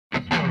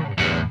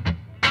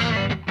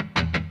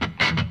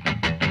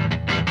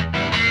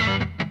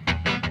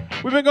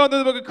We've been going through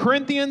the book of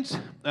Corinthians.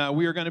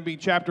 We are going to be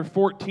chapter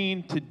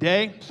 14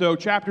 today. So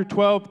chapter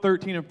 12,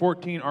 13, and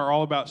 14 are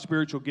all about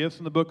spiritual gifts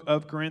in the book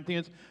of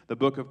Corinthians. The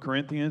book of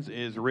Corinthians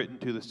is written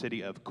to the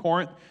city of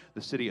Corinth.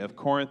 The city of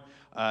Corinth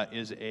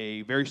is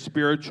a very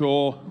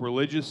spiritual,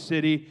 religious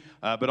city,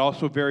 but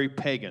also very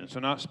pagan. So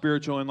not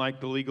spiritual in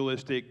like the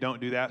legalistic,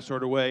 don't do that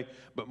sort of way,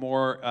 but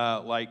more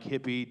like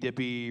hippie,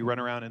 dippy, run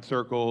around in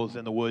circles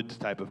in the woods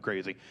type of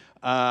crazy.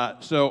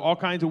 So all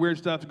kinds of weird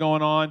stuff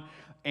going on.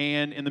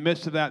 And in the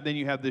midst of that, then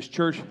you have this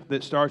church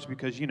that starts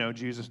because, you know,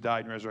 Jesus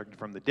died and resurrected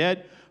from the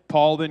dead.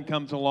 Paul then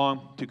comes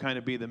along to kind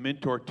of be the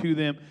mentor to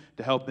them,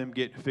 to help them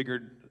get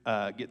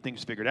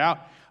things figured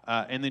out.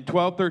 And then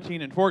 12,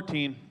 13, and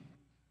 14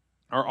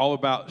 are all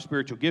about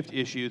spiritual gift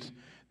issues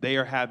they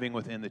are having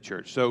within the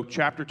church. So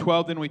chapter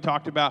 12, then we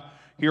talked about,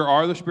 here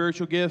are the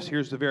spiritual gifts.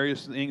 Here's the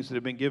various things that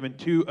have been given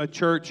to a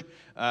church.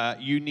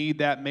 You need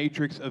that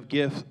matrix of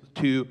gifts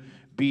to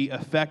be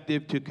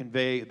effective to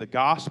convey the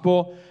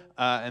gospel.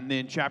 And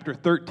then chapter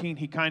 13,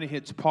 he kind of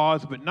hits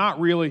pause, but not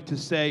really to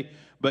say,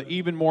 but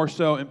even more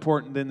so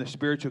important than the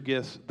spiritual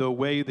gifts, the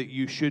way that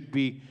you should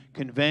be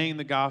conveying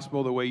the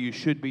gospel, the way you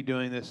should be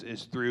doing this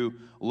is through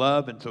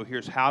love. And so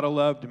here's how to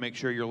love to make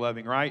sure you're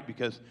loving right,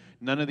 because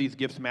none of these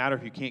gifts matter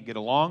if you can't get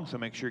along, so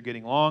make sure you're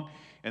getting along.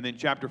 And then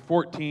chapter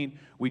 14,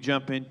 we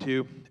jump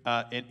into,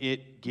 and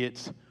it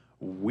gets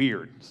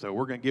weird. So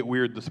we're going to get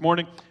weird this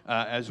morning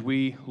as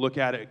we look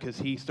at it, because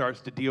he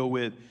starts to deal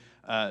with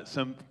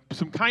some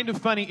kind of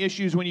funny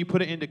issues when you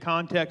put it into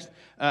context.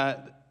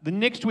 The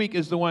next week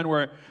is the one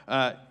where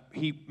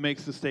he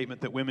makes the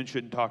statement that women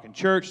shouldn't talk in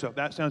church. So if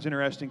that sounds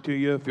interesting to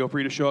you, feel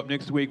free to show up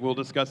next week. We'll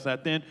discuss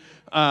that then.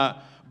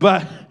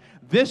 But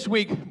this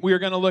week, we are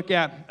going to look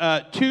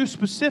at two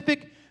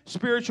specific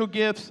spiritual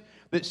gifts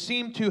that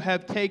seem to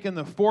have taken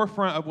the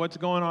forefront of what's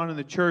going on in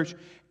the church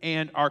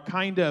and are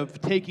kind of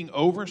taking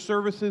over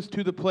services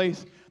to the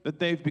place that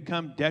they've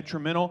become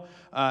detrimental.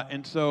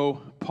 And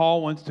so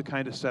Paul wants to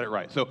kind of set it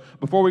right. So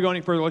before we go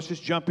any further, let's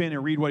just jump in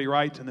and read what he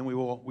writes, and then we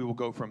will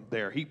go from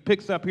there. He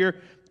picks up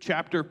here,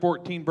 chapter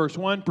 14, verse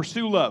 1,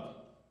 pursue love.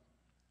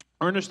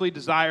 Earnestly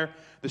desire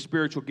the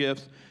spiritual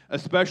gifts,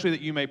 especially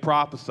that you may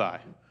prophesy.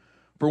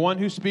 For one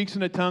who speaks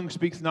in a tongue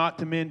speaks not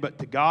to men but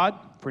to God,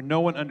 for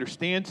no one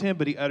understands him,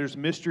 but he utters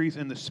mysteries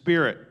in the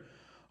Spirit.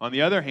 On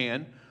the other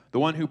hand, the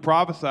one who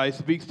prophesies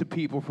speaks to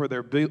people for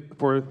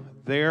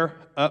their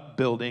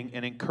upbuilding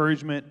and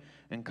encouragement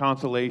and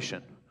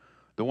consolation.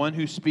 The one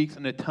who speaks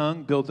in a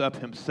tongue builds up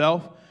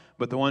himself,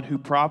 but the one who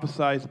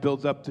prophesies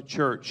builds up the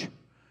church.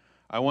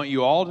 I want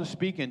you all to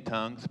speak in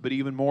tongues, but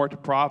even more to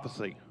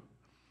prophecy.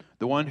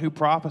 The one who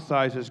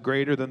prophesies is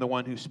greater than the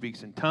one who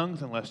speaks in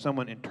tongues, unless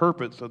someone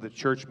interprets, so the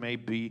church may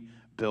be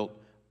built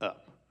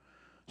up.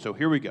 So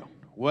here we go.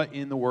 What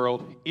in the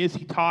world is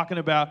he talking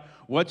about?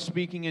 What's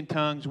speaking in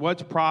tongues?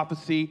 What's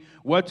prophecy?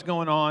 What's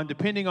going on?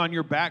 Depending on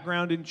your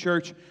background in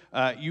church,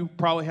 you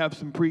probably have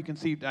some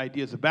preconceived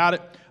ideas about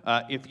it.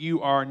 If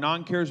you are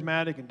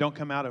non-charismatic and don't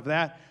come out of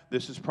that,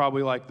 this is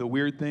probably like the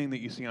weird thing that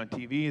you see on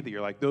TV that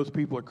you're like, those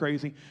people are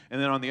crazy.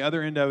 And then on the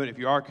other end of it, if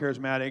you are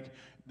charismatic,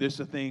 this is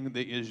a thing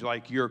that is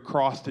like your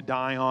cross to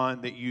die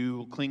on, that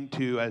you cling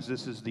to, as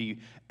this is the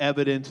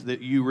evidence that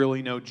you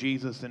really know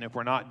Jesus, and if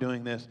we're not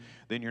doing this,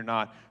 then you're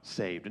not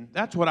saved. And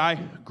that's what I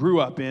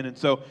grew up in. And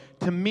so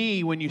to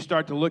me, when you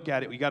start to look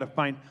at it, we got to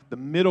find the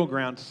middle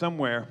ground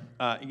somewhere,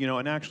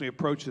 and actually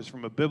approach this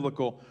from a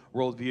biblical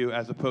worldview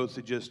as opposed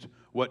to just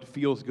what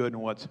feels good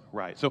and what's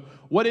right. So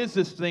what is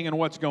this thing and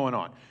what's going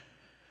on?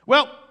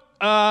 Well,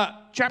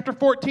 chapter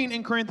 14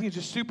 in Corinthians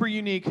is super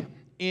unique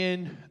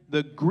in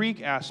the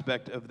Greek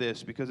aspect of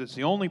this, because it's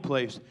the only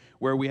place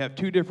where we have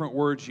two different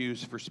words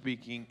used for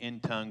speaking in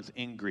tongues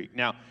in Greek.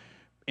 Now,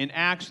 in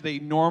Acts, they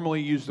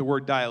normally use the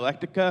word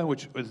dialectica,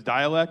 which is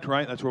dialect,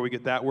 right? That's where we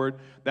get that word.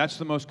 That's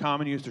the most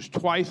common use. There's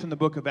twice in the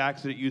book of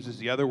Acts that it uses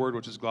the other word,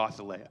 which is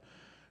glossolalia.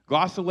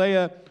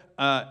 Glossolalia,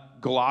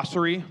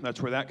 glossary,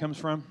 that's where that comes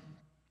from,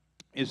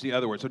 is the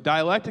other word. So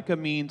dialectica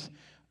means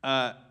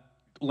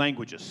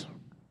languages,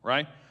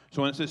 right?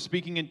 So when it says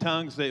speaking in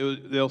tongues,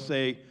 they'll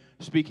say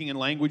speaking in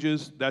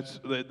languages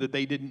that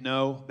they didn't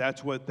know.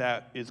 That's what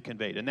that is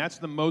conveyed. And that's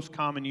the most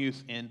common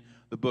use in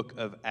the book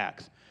of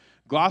Acts.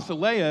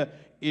 Glossolalia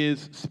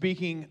is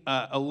speaking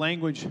a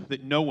language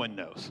that no one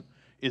knows,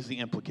 is the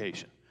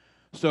implication.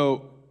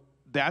 So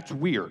that's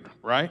weird,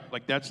 right?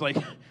 Like that's like,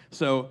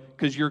 so,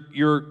 because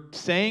you're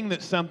saying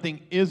that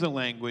something is a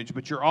language,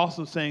 but you're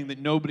also saying that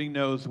nobody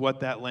knows what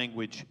that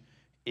language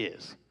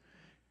is.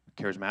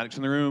 Charismatics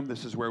in the room,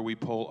 this is where we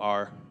pull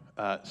our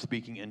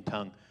speaking in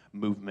tongue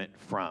movement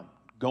from.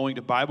 Going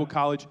to Bible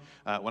college,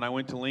 when I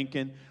went to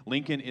Lincoln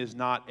is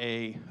not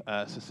a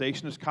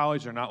cessationist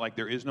college. They're not like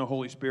there is no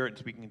Holy Spirit and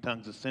speaking in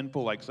tongues is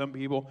sinful like some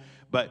people,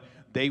 but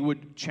they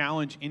would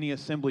challenge any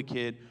assembly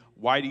kid,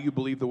 why do you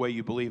believe the way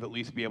you believe, at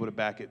least be able to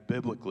back it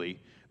biblically.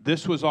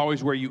 This was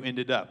always where you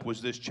ended up,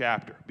 was this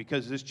chapter,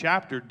 because this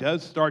chapter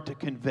does start to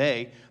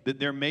convey that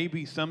there may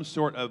be some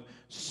sort of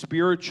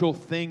spiritual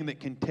thing that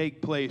can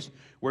take place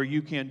where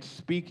you can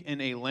speak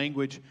in a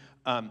language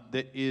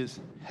that is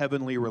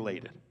heavenly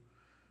related.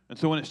 And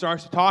so when it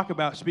starts to talk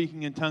about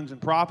speaking in tongues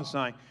and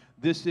prophesying,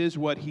 this is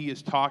what he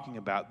is talking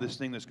about, this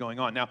thing that's going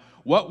on. Now,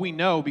 what we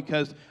know,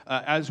 because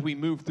as we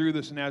move through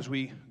this and as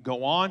we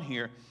go on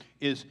here,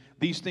 is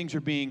these things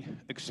are being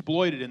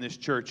exploited in this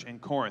church in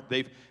Corinth.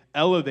 They've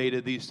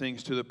elevated these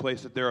things to the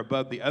place that they're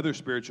above the other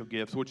spiritual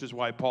gifts, which is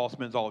why Paul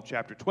spends all of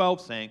chapter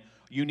 12 saying,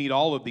 you need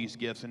all of these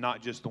gifts and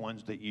not just the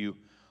ones that you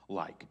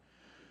like.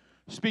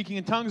 Speaking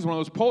in tongues is one of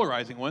those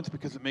polarizing ones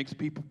because it makes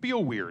people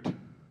feel weird,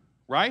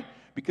 right?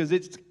 Because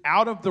it's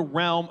out of the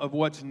realm of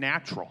what's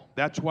natural.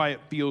 That's why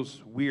it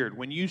feels weird.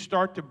 When you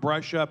start to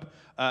brush up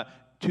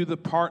to the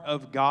part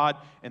of God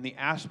and the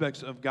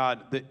aspects of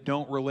God that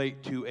don't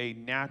relate to a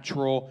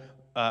natural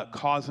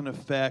cause and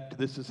effect,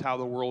 this is how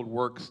the world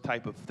works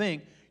type of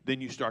thing,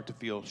 then you start to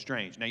feel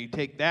strange. Now you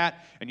take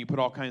that and you put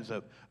all kinds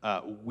of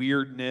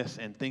weirdness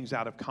and things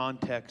out of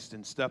context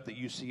and stuff that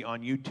you see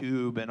on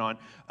YouTube and on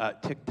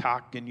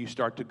TikTok, and you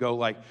start to go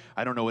like,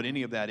 I don't know what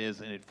any of that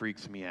is, and it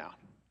freaks me out.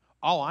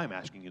 All I'm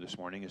asking you this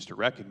morning is to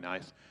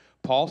recognize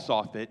Paul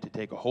saw fit to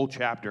take a whole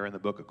chapter in the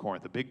book of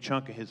Corinth, a big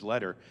chunk of his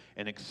letter,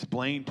 and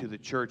explain to the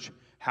church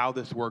how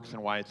this works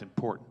and why it's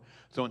important.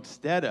 So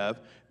instead of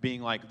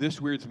being like,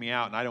 this weirds me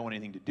out and I don't want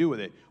anything to do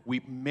with it,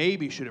 we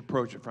maybe should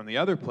approach it from the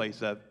other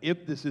place of,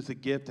 if this is a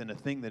gift and a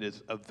thing that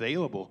is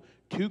available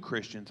to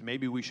Christians,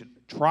 maybe we should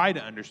try to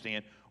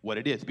understand what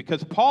it is.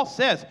 Because Paul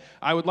says,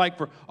 I would like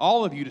for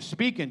all of you to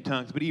speak in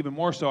tongues, but even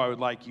more so, I would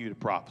like you to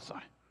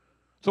prophesy.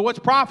 So what's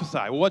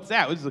prophesy? Well, what's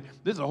that?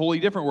 This is a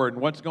wholly different word.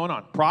 And what's going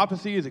on?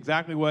 Prophecy is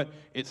exactly what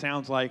it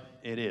sounds like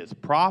it is.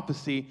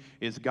 Prophecy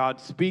is God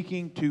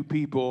speaking to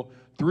people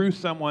through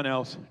someone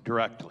else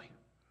directly.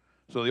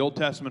 So the Old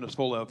Testament is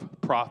full of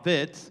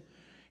prophets.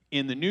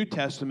 In the New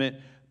Testament,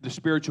 the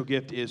spiritual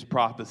gift is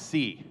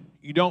prophecy.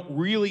 You don't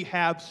really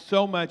have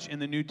so much in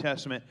the New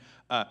Testament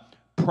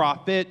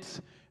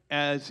prophets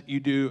as you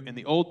do in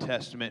the Old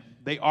Testament.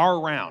 They are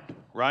around,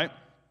 right?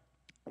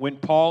 When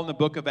Paul in the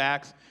book of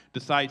Acts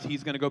decides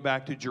he's going to go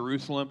back to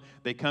Jerusalem,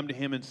 they come to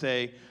him and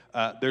say,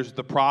 there's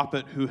the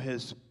prophet who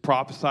has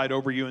prophesied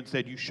over you and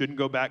said you shouldn't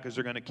go back because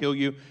they're going to kill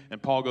you.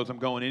 And Paul goes, I'm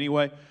going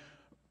anyway.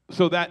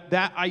 So that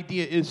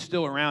idea is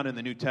still around in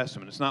the New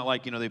Testament. It's not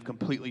like, they've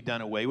completely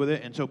done away with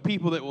it. And so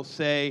people that will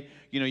say,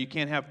 you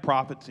can't have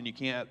prophets and you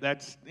can't,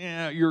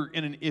 you're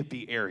in an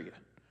iffy area.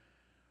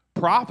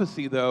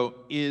 Prophecy, though,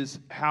 is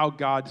how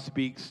God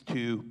speaks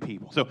to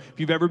people. So if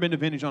you've ever been to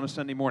Vintage on a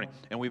Sunday morning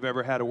and we've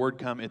ever had a word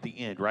come at the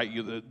end, right?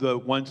 The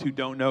ones who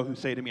don't know who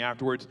say to me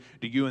afterwards,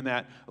 do you and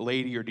that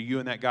lady or do you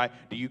and that guy,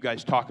 do you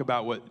guys talk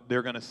about what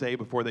they're going to say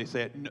before they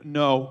say it?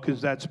 No,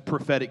 because that's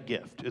prophetic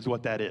gift is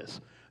what that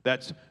is.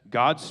 That's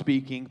God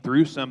speaking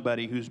through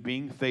somebody who's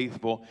being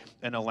faithful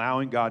and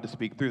allowing God to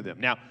speak through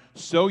them. Now,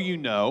 so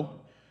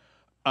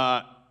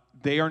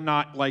they are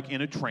not like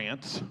in a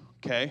trance,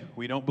 okay?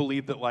 We don't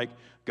believe that like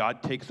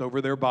God takes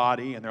over their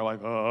body and they're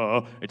like,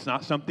 oh, it's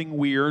not something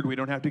weird. We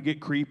don't have to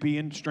get creepy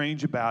and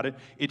strange about it.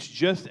 It's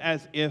just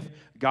as if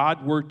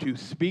God were to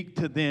speak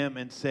to them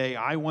and say,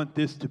 I want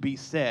this to be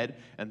said,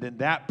 and then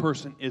that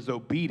person is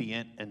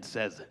obedient and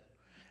says it.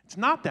 It's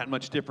not that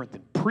much different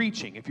than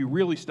preaching if you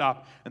really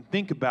stop and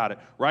think about it,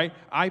 right?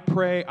 I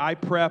pray, I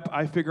prep,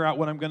 I figure out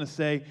what I'm going to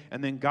say,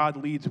 and then God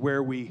leads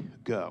where we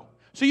go.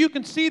 So you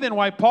can see then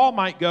why Paul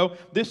might go,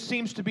 this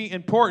seems to be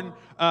important,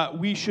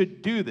 we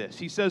should do this.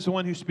 He says the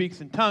one who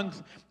speaks in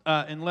tongues,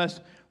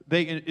 unless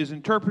is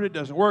interpreted,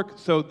 doesn't work,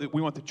 so that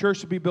we want the church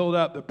to be built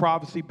up, the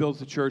prophecy builds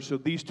the church, so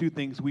these two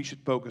things we should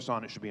focus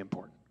on, it should be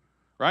important,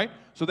 right?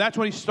 So that's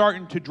what he's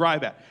starting to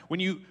drive at. When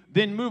you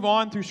then move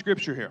on through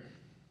Scripture here,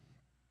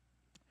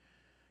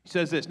 he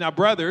says this, now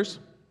brothers,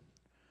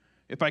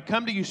 if I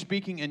come to you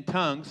speaking in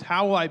tongues,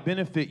 how will I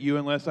benefit you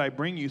unless I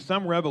bring you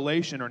some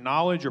revelation or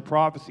knowledge or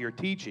prophecy or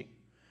teaching?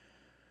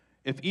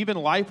 If even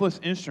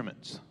lifeless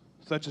instruments,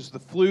 such as the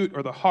flute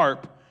or the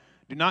harp,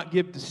 do not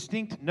give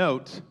distinct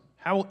notes,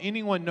 how will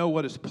anyone know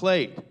what is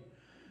played?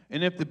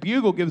 And if the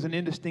bugle gives an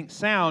indistinct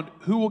sound,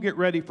 who will get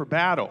ready for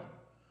battle?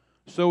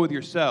 So with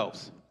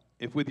yourselves,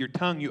 if with your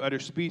tongue you utter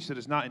speech that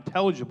is not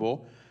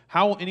intelligible,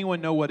 how will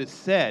anyone know what is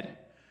said?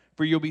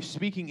 For you'll be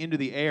speaking into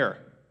the air.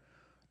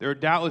 There are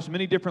doubtless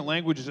many different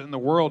languages in the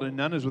world, and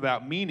none is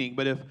without meaning.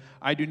 But if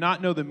I do not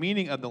know the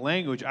meaning of the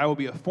language, I will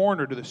be a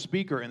foreigner to the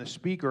speaker, and the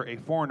speaker a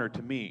foreigner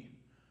to me.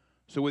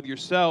 So with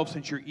yourselves,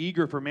 since you're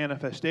eager for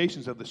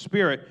manifestations of the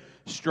Spirit,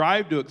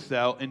 strive to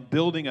excel in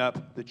building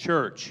up the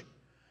church.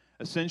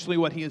 Essentially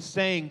what he is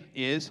saying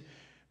is,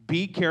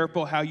 be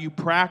careful how you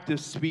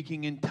practice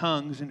speaking in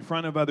tongues in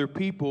front of other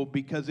people,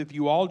 because if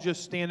you all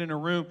just stand in a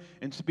room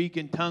and speak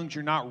in tongues,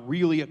 you're not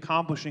really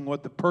accomplishing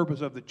what the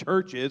purpose of the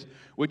church is,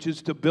 which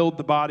is to build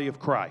the body of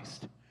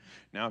Christ.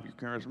 Now, if you're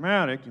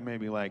charismatic, you may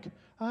be like,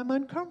 I'm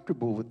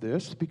uncomfortable with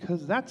this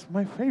because that's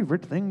my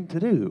favorite thing to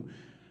do.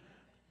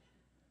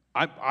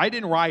 I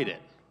didn't write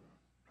it.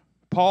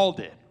 Paul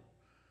did.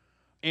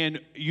 And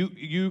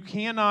you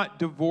cannot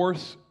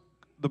divorce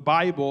the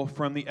Bible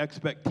from the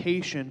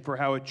expectation for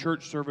how a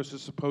church service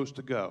is supposed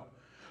to go.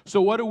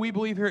 So what do we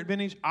believe here at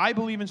Vintage? I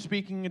believe in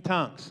speaking in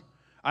tongues.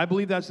 I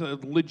believe that's a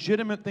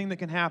legitimate thing that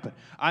can happen.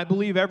 I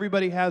believe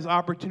everybody has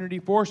opportunity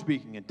for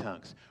speaking in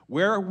tongues.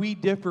 Where we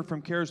differ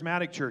from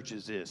charismatic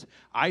churches is,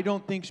 I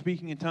don't think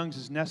speaking in tongues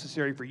is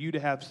necessary for you to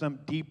have some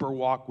deeper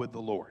walk with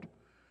the Lord.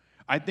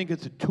 I think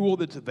it's a tool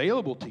that's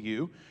available to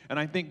you, and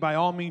I think by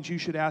all means you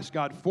should ask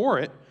God for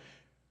it.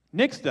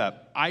 Next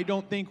up, I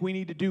don't think we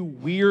need to do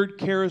weird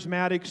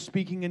charismatic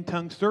speaking in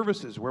tongues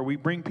services where we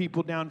bring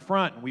people down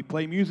front and we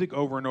play music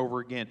over and over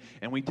again,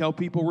 and we tell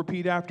people,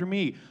 repeat after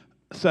me,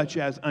 such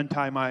as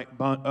untie my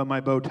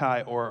bow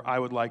tie, or I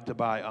would like to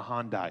buy a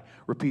Hyundai.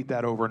 Repeat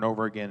that over and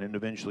over again, and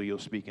eventually you'll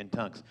speak in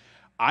tongues.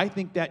 I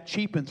think that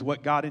cheapens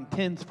what God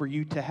intends for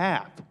you to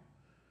have.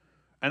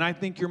 And I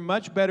think you're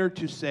much better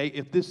to say,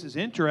 if this is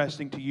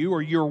interesting to you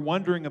or you're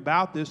wondering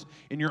about this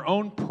in your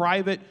own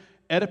private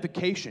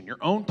edification, your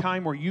own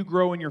time where you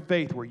grow in your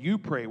faith, where you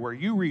pray, where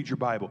you read your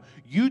Bible,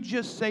 you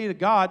just say to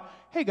God,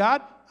 hey,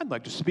 God, I'd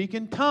like to speak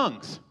in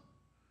tongues.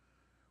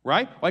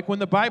 Right? Like when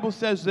the Bible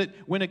says that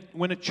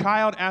when a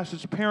child asks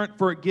his parent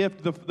for a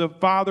gift, the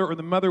father or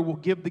the mother will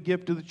give the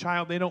gift to the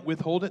child. They don't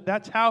withhold it.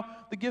 That's how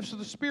the gifts of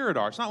the Spirit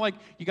are. It's not like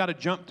you got to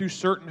jump through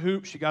certain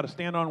hoops. You got to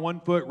stand on one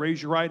foot,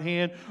 raise your right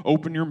hand,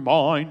 open your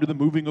mind to the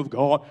moving of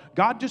God.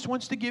 God just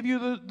wants to give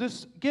you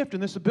this gift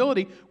and this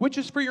ability, which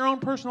is for your own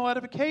personal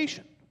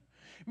edification.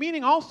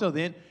 Meaning also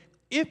then,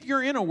 if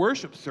you're in a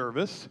worship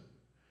service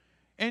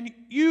and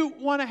you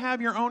want to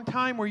have your own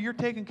time where you're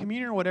taking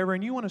communion or whatever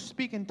and you want to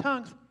speak in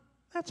tongues,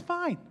 that's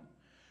fine.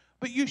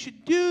 But you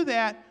should do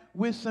that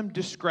with some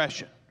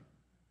discretion.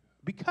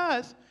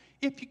 Because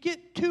if you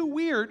get too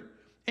weird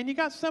and you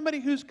got somebody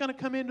who's going to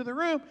come into the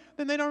room,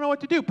 then they don't know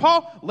what to do.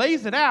 Paul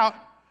lays it out.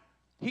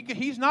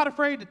 He's not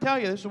afraid to tell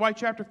you. This is why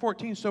chapter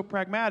 14 is so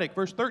pragmatic.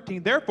 Verse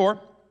 13, therefore,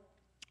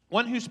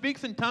 one who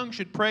speaks in tongues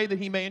should pray that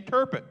he may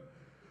interpret.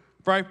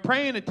 For I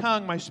pray in a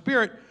tongue, my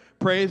spirit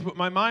prays, but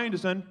my mind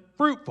is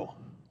unfruitful.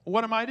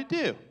 What am I to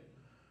do?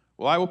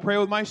 Well, I will pray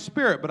with my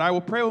spirit, but I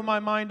will pray with my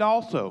mind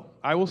also.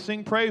 I will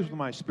sing praise with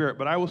my spirit,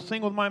 but I will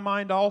sing with my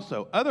mind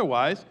also.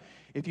 Otherwise,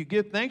 if you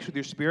give thanks with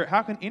your spirit,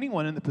 how can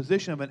anyone in the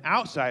position of an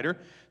outsider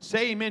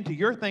say amen to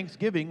your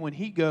thanksgiving when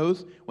he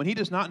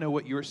does not know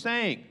what you are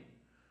saying?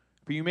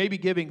 For you may be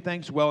giving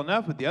thanks well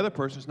enough, but the other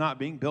person is not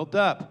being built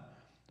up.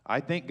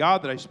 I thank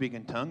God that I speak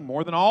in tongue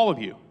more than all of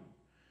you.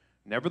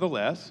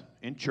 Nevertheless,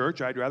 in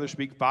church, I'd rather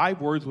speak 5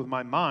 words with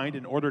my mind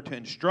in order to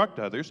instruct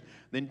others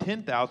than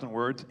 10,000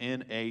 words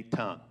in a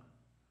tongue.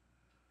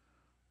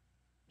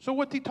 So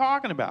what's he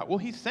talking about? Well,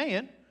 he's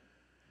saying,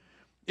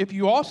 if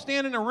you all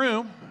stand in a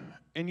room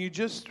and you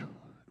just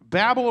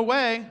babble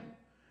away,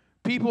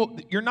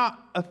 you're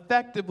not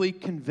effectively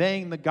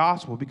conveying the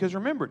gospel. Because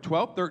remember,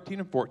 12, 13,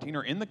 and 14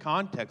 are in the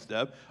context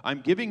of,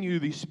 I'm giving you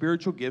these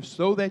spiritual gifts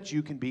so that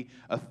you can be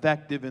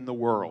effective in the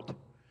world.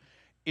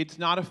 It's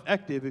not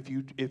effective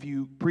if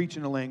you preach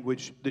in a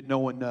language that no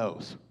one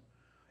knows.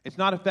 It's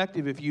not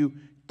effective if you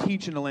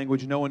teach in a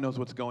language no one knows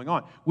what's going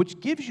on, which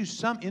gives you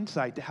some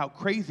insight to how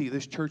crazy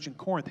this church in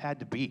Corinth had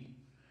to be.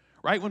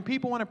 Right? When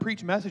people want to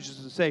preach messages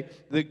and say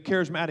the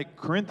charismatic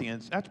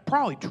Corinthians, that's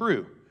probably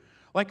true.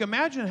 Like,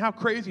 imagine how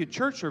crazy a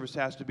church service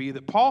has to be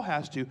that Paul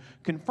has to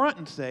confront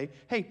and say,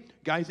 hey,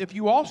 guys, if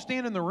you all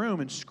stand in the room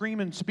and scream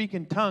and speak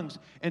in tongues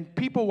and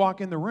people walk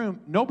in the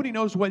room, nobody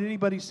knows what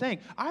anybody's saying.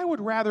 I would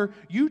rather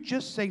you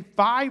just say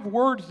 5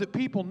 words that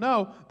people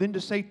know than to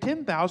say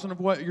 10,000 of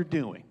what you're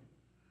doing.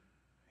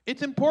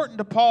 It's important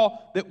to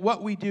Paul that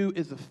what we do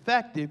is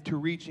effective to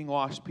reaching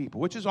lost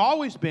people, which has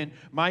always been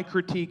my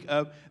critique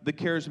of the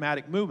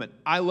charismatic movement.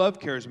 I love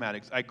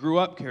charismatics. I grew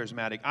up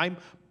charismatic. I'm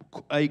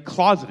a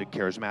closeted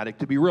charismatic,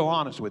 to be real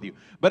honest with you.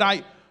 But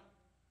I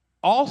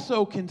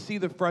also can see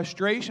the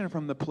frustration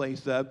from the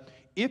place of,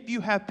 if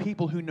you have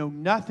people who know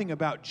nothing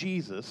about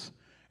Jesus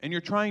and you're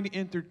trying to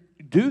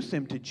introduce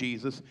him to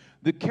Jesus,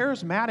 the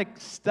charismatic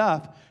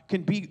stuff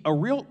can be a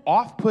real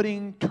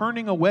off-putting,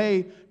 turning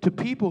away to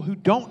people who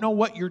don't know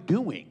what you're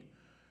doing.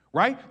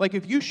 Right? Like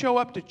if you show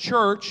up to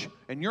church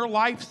and your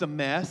life's a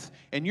mess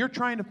and you're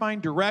trying to find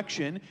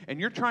direction and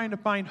you're trying to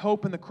find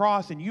hope in the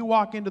cross and you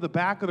walk into the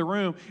back of the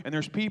room and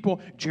there's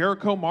people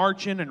Jericho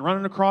marching and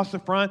running across the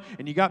front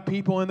and you got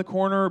people in the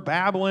corner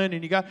babbling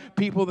and you got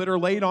people that are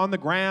laid on the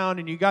ground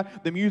and you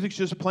got the music's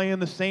just playing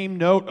the same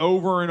note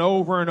over and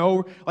over and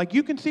over. Like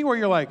you can see where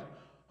you're like,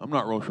 I'm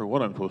not real sure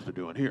what I'm supposed to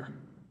do in here.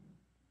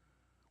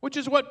 Which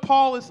is what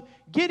Paul is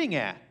getting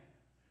at.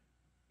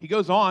 He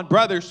goes on,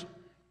 brothers,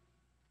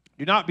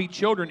 do not be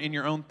children in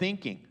your own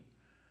thinking.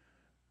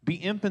 Be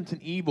infants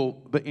in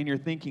evil, but in your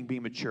thinking be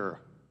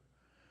mature.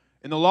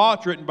 In the law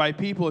it's written, by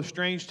people of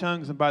strange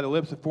tongues and by the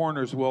lips of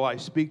foreigners will I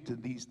speak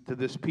to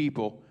this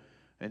people,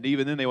 and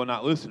even then they will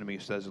not listen to me,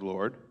 says the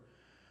Lord.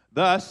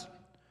 Thus,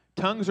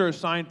 tongues are a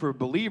sign for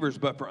believers,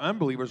 but for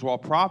unbelievers, while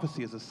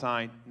prophecy is a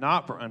sign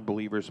not for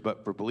unbelievers,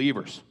 but for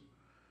believers.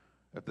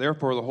 If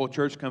therefore the whole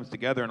church comes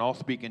together and all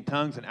speak in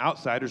tongues, and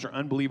outsiders or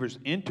unbelievers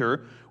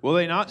enter, will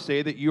they not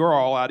say that you are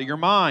all out of your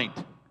mind?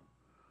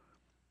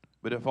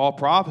 But if all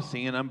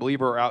prophecy and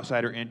unbeliever or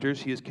outsider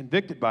enters, he is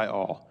convicted by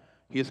all.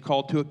 He is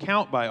called to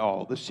account by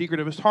all. The secret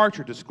of his hearts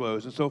are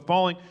disclosed. And so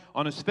falling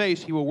on his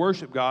face, he will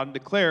worship God and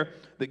declare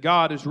that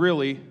God is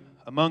really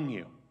among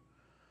you.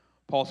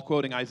 Paul's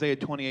quoting Isaiah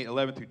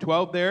 28:11 through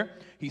 12 there.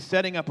 He's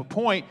setting up a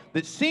point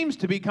that seems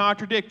to be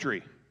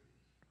contradictory.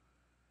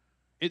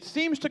 It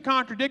seems to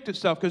contradict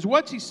itself, because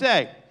what's he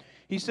say?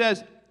 He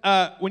says,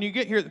 when you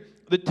get here,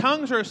 the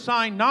tongues are a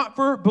sign not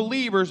for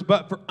believers,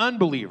 but for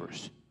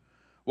unbelievers.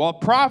 While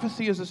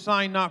prophecy is a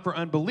sign not for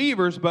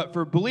unbelievers, but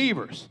for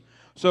believers.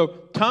 So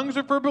tongues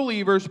are for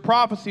believers,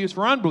 prophecy is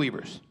for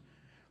unbelievers.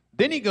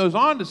 Then he goes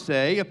on to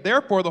say, if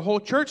therefore the whole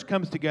church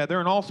comes together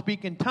and all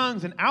speak in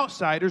tongues and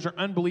outsiders or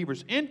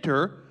unbelievers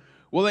enter,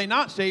 will they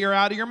not say you're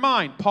out of your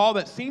mind? Paul,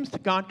 that seems to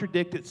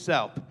contradict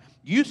itself.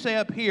 You say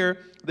up here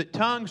that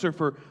tongues are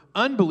for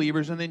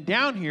unbelievers, and then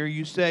down here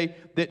you say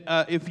that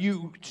if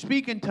you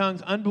speak in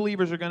tongues,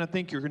 unbelievers are going to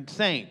think you're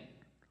insane.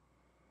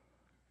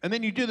 And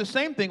then you do the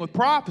same thing with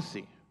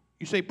prophecy.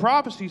 You say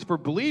prophecy is for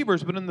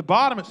believers, but in the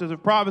bottom it says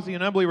if prophecy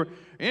an unbeliever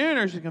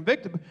enters and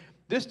convicted.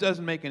 This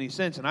doesn't make any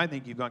sense, and I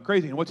think you've gone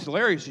crazy. And what's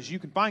hilarious is you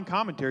can find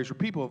commentaries where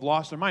people have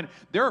lost their mind.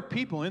 There are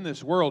people in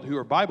this world who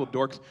are Bible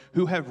dorks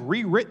who have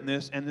rewritten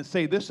this and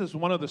say this is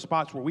one of the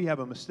spots where we have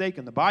a mistake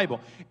in the Bible,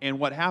 and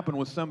what happened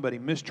was somebody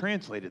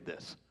mistranslated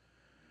this,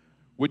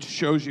 which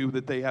shows you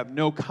that they have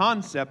no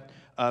concept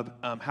of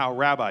how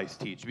rabbis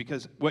teach,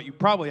 because what you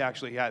probably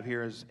actually have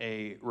here is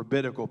a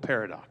rabbinical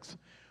paradox.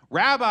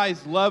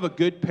 Rabbis love a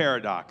good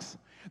paradox.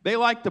 They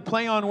like to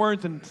play on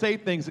words and say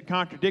things that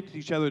contradict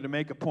each other to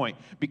make a point,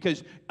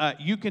 because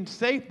you can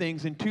say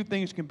things and two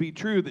things can be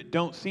true that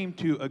don't seem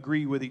to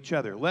agree with each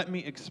other. Let me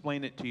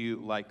explain it to you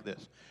like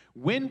this.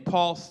 When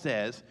Paul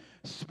says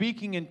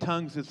speaking in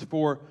tongues is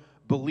for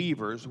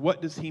believers,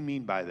 what does he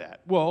mean by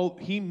that? Well,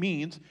 he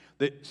means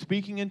that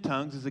speaking in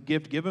tongues is a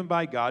gift given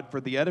by God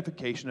for the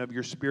edification of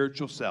your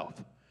spiritual self.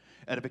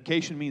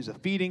 Edification means a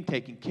feeding,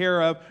 taking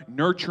care of,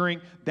 nurturing.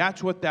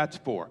 That's what that's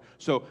for.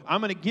 So I'm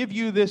going to give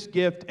you this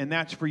gift, and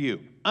that's for you.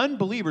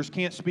 Unbelievers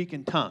can't speak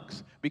in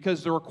tongues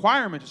because the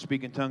requirement to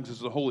speak in tongues is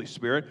the Holy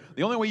Spirit.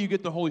 The only way you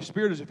get the Holy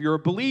Spirit is if you're a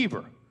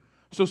believer.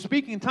 So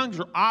speaking in tongues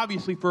are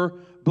obviously for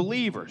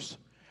believers.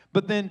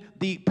 But then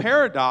the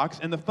paradox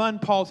and the fun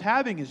Paul's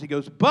having is he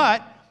goes,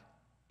 but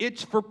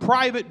it's for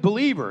private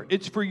believer.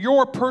 It's for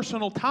your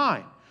personal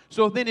time.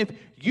 So then if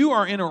you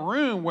are in a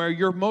room where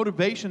your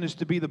motivation is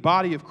to be the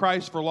body of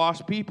Christ for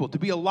lost people, to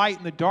be a light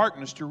in the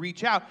darkness, to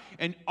reach out,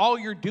 and all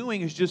you're doing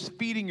is just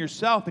feeding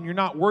yourself and you're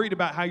not worried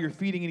about how you're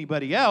feeding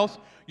anybody else,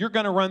 you're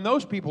going to run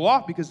those people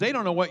off because they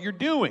don't know what you're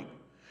doing.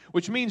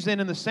 Which means then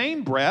in the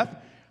same breath,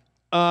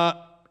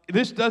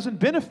 this doesn't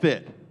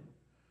benefit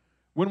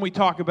when we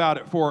talk about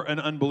it for an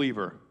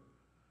unbeliever.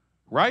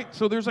 Right?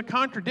 So there's a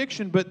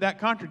contradiction, but that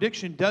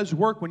contradiction does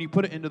work when you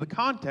put it into the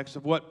context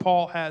of what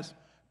Paul has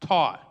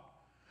taught.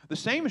 The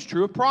same is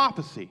true of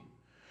prophecy.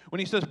 When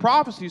he says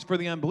prophecy is for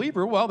the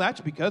unbeliever, well, that's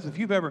because if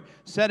you've ever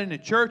sat in a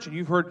church and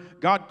you've heard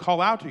God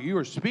call out to you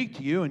or speak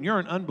to you and you're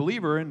an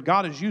unbeliever and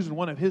God is using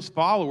one of his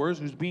followers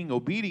who's being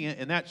obedient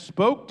and that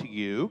spoke to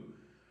you,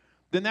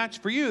 then that's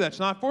for you. That's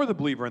not for the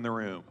believer in the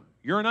room.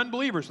 You're an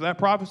unbeliever, so that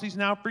prophecy's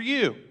now for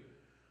you.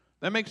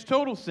 That makes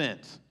total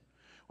sense.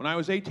 When I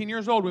was 18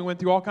 years old, we went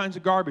through all kinds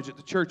of garbage at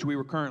the church we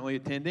were currently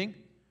attending,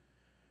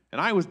 and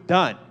I was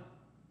done.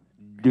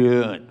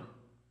 Done.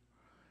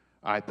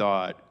 I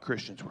thought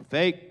Christians were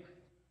fake.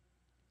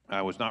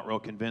 I was not real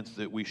convinced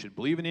that we should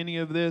believe in any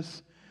of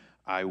this.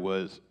 I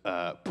was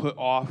put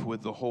off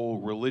with the whole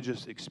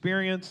religious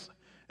experience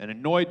and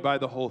annoyed by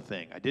the whole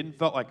thing. I didn't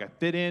feel like I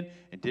fit in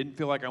and didn't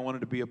feel like I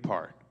wanted to be a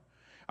part.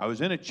 I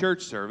was in a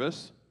church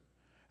service,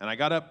 and I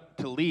got up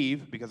to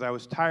leave because I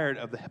was tired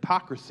of the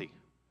hypocrisy.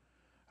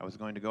 I was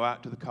going to go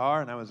out to the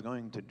car, and I was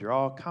going to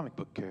draw comic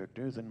book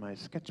characters in my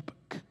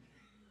sketchbook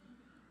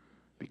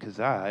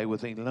because I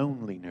was a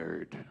lonely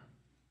nerd.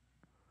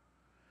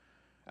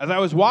 As I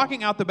was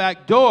walking out the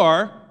back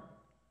door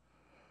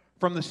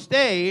from the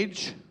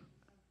stage,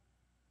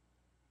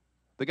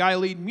 the guy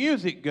leading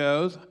music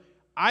goes,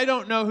 I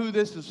don't know who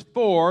this is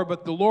for,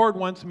 but the Lord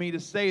wants me to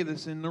say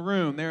this in the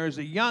room. There is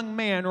a young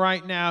man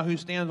right now who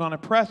stands on a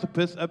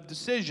precipice of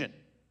decision.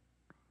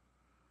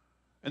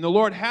 And the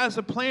Lord has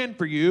a plan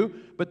for you,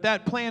 but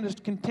that plan is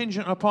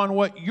contingent upon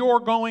what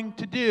you're going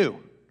to do.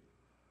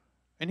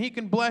 And he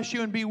can bless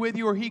you and be with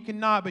you, or he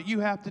cannot, but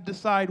you have to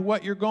decide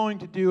what you're going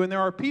to do. And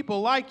there are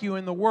people like you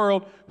in the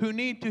world who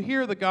need to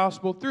hear the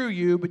gospel through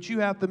you, but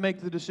you have to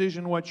make the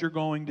decision what you're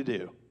going to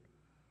do.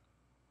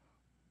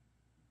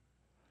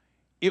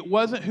 It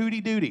wasn't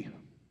hooty-dooty.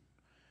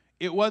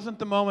 It wasn't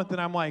the moment that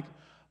I'm like,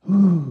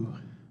 ooh.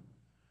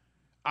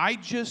 I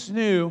just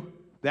knew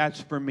that's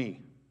for me.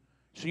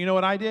 So you know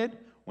what I did?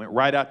 Went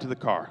right out to the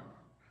car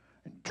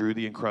and drew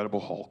the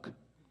Incredible Hulk.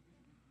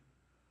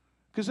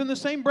 Because in the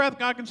same breath,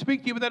 God can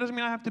speak to you, but that doesn't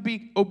mean I have to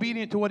be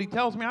obedient to what he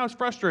tells me. I was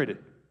frustrated.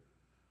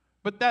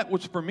 But that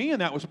was for me,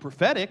 and that was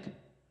prophetic.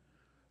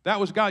 That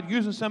was God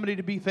using somebody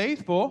to be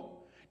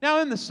faithful. Now,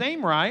 in the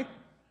same right,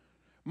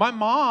 my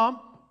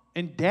mom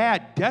and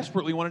dad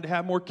desperately wanted to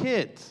have more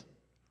kids.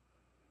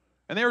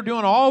 And they were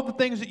doing all the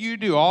things that you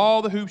do,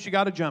 all the hoops you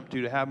got to jump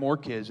to have more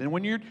kids. And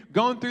when you're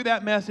going through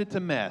that mess, it's a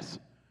mess.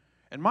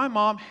 And my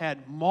mom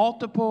had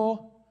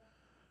multiple,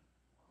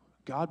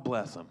 God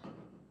bless them,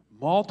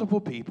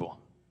 multiple people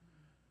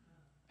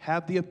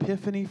have the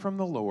epiphany from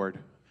the Lord.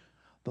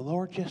 The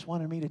Lord just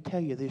wanted me to tell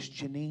you this,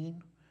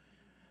 Janine.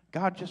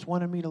 God just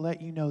wanted me to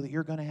let you know that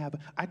you're going to have,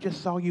 I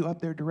just saw you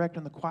up there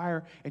directing the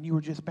choir, and you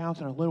were just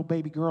bouncing a little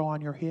baby girl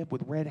on your hip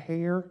with red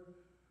hair.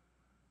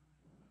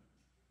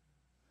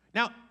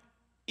 Now,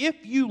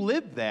 if you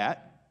live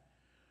that,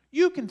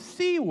 you can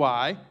see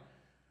why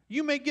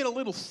you may get a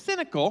little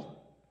cynical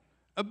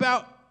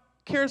about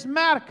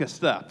charismatica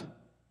stuff.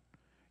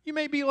 You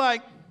may be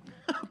like,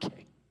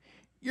 okay,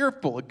 you're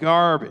full of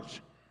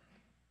garbage.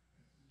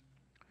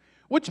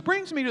 Which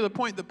brings me to the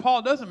point that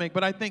Paul doesn't make,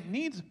 but I think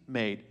needs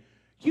made.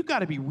 You got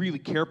to be really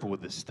careful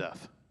with this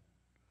stuff.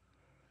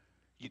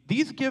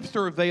 These gifts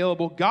are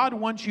available. God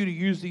wants you to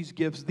use these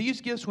gifts. These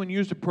gifts, when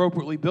used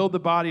appropriately, build the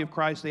body of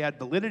Christ. They add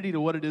validity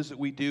to what it is that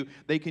we do.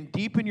 They can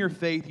deepen your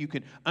faith. You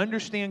can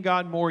understand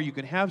God more. You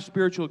can have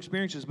spiritual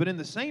experiences. But in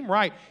the same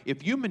right,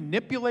 if you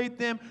manipulate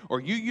them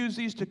or you use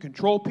these to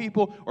control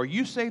people or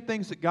you say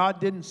things that God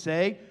didn't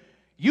say,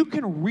 you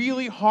can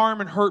really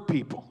harm and hurt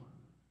people.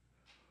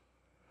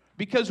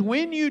 Because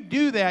when you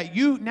do that,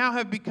 you now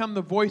have become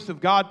the voice of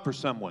God for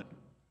someone.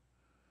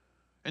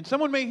 And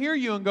someone may hear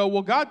you and go,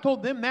 well, God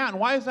told them that, and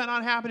why is that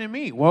not happening to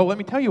me? Well, let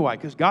me tell you why,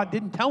 because God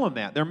didn't tell them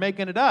that. They're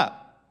making it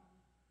up.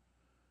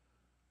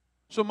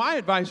 So my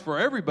advice for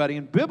everybody,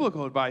 and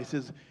biblical advice,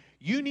 is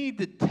you need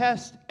to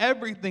test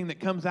everything that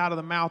comes out of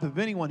the mouth of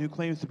anyone who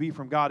claims to be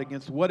from God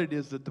against what it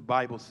is that the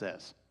Bible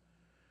says.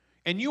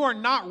 And you are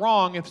not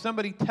wrong if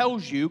somebody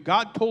tells you,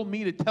 God told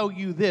me to tell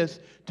you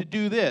this, to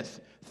do this.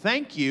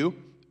 Thank you,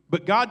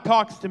 but God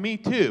talks to me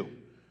too.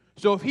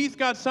 So if he's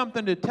got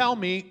something to tell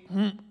me,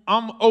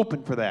 I'm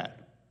open for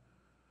that.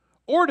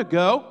 Or to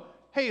go,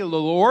 hey,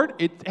 Lord,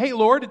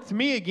 it's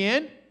me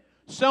again.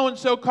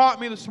 So-and-so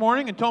caught me this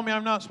morning and told me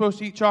I'm not supposed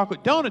to eat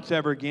chocolate donuts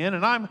ever again,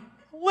 and I'm a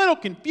little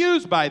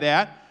confused by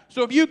that.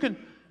 So if you can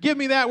give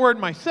me that word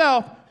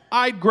myself,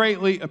 I'd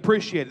greatly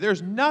appreciate it.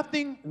 There's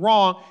nothing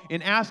wrong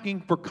in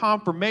asking for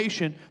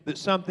confirmation that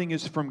something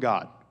is from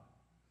God.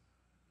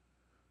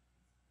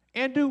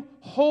 And to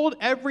hold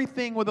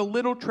everything with a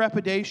little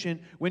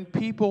trepidation when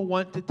people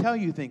want to tell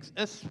you things,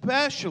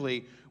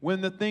 especially when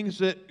the things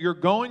that you're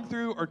going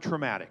through are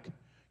traumatic.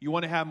 You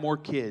want to have more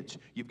kids.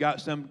 You've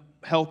got some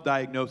health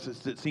diagnosis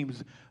that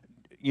seems,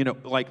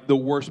 like the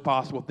worst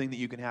possible thing that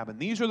you can have. And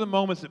these are the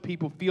moments that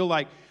people feel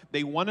like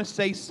they want to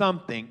say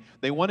something.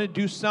 They want to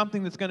do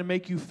something that's going to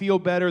make you feel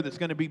better, that's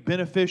going to be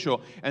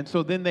beneficial. And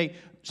so then they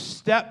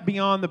step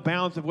beyond the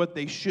bounds of what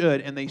they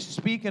should, and they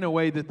speak in a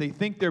way that they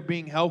think they're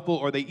being helpful,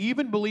 or they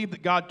even believe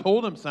that God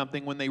told them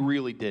something when they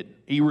really didn't.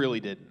 He really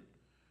didn't.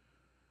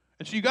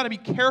 And so you got to be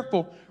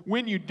careful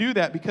when you do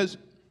that, because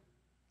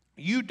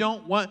you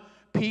don't want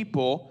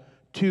people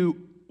to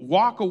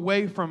walk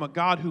away from a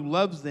God who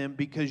loves them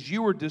because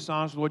you were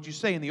dishonest with what you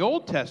say. In the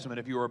Old Testament,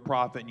 if you were a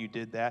prophet and you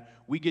did that,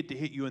 we get to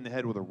hit you in the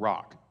head with a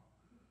rock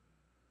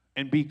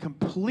and be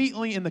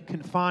completely in the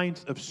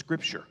confines of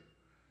Scripture.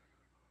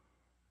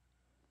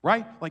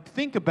 Right? Like,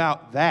 think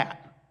about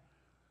that.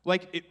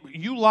 Like,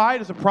 you lied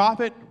as a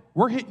prophet,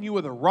 we're hitting you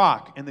with a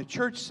rock, and the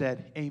church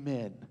said,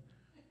 amen.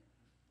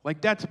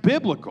 Like, that's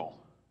biblical.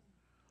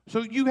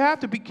 So you have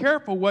to be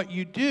careful what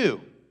you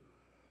do.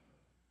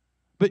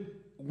 But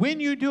when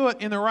you do it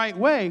in the right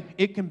way,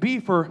 it can be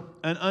for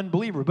an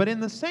unbeliever. But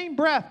in the same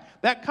breath,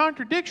 that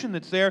contradiction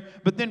that's there,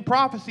 but then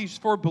prophecies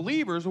for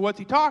believers, what's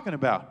he talking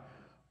about?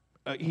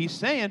 He's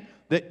saying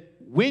that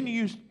when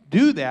you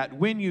do that,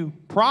 when you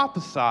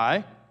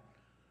prophesy,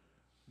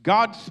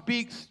 God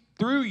speaks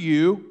through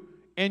you,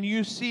 and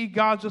you see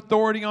God's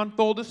authority on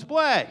full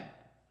display.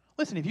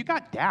 Listen, if you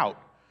got doubt,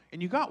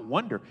 and you got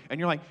wonder, and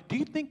you're like, do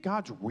you think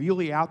God's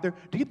really out there?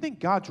 Do you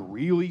think God's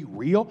really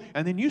real?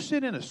 And then you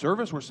sit in a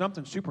service where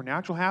something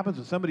supernatural happens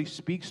and somebody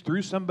speaks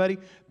through somebody,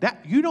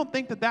 that you don't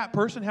think that that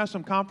person has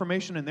some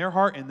confirmation in their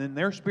heart and in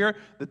their spirit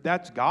that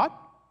that's God?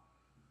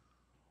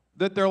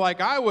 That they're like,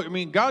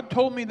 God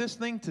told me this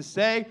thing to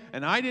say,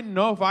 and I didn't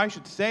know if I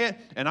should say it,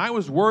 and I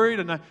was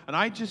worried, and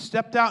I just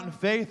stepped out in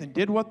faith and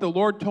did what the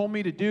Lord told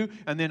me to do,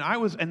 and then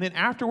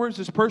afterwards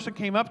this person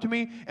came up to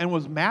me and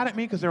was mad at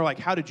me because they're like,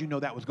 how did you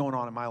know that was going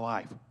on in my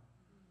life?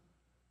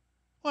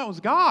 Well, it was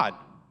God.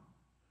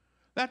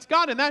 That's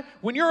God. And that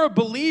when you're a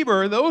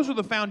believer, those are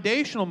the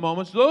foundational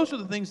moments, those are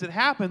the things that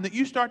happen that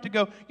you start to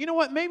go, you know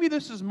what, maybe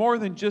this is more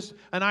than just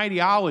an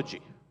ideology.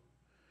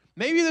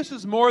 Maybe this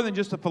is more than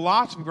just a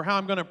philosophy for how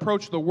I'm going to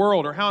approach the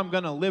world or how I'm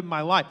going to live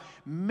my life.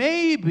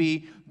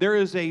 Maybe there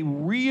is a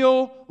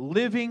real,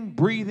 living,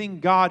 breathing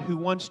God who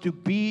wants to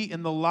be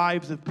in the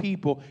lives of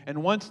people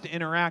and wants to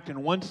interact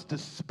and wants to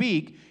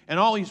speak, and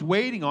all he's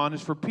waiting on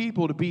is for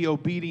people to be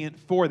obedient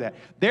for that.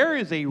 There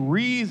is a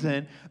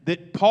reason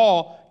that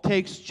Paul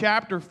takes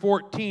chapter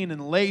 14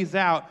 and lays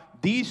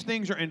out these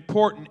things are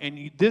important,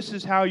 and this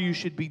is how you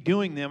should be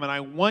doing them, and I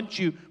want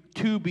you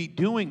to be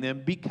doing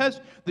them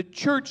because the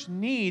church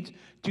needs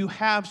to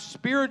have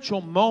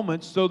spiritual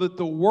moments so that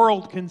the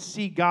world can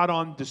see God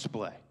on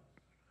display.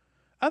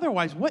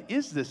 Otherwise, what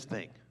is this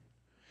thing?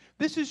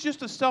 This is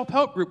just a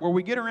self-help group where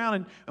we get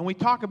around and we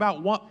talk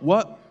about what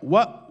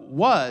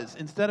was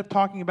instead of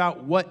talking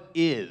about what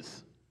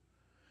is.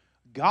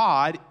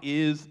 God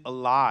is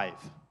alive.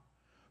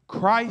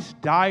 Christ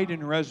died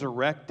and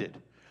resurrected.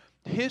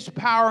 His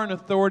power and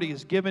authority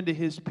is given to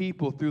His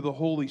people through the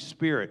Holy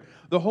Spirit.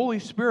 The Holy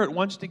Spirit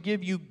wants to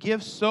give you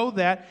gifts so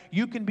that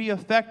you can be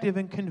effective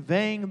in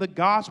conveying the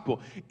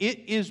gospel. It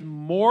is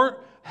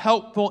more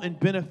helpful and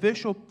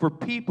beneficial for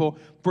people,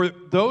 for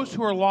those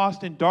who are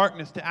lost in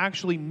darkness, to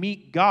actually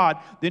meet God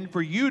than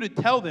for you to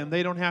tell them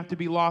they don't have to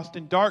be lost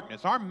in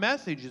darkness. Our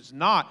message is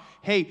not,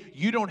 hey,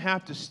 you don't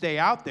have to stay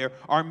out there.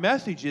 Our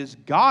message is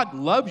God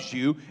loves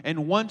you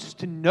and wants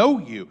to know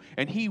you,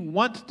 and He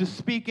wants to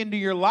speak into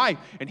your life,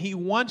 and He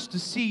wants to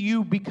see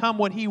you become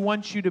what He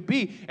wants you to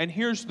be. And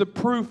here's the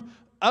proof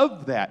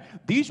of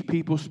that. These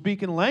people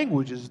speak in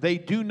languages they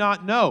do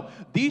not know.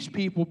 These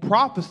people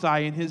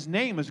prophesy in His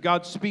name as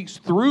God speaks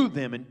through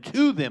them and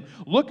to them.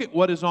 Look at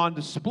what is on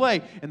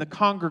display in the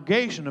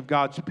congregation of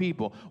God's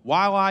people.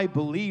 While I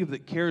believe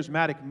that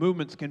charismatic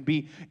movements can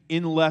be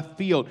in left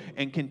field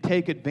and can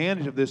take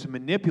advantage of this and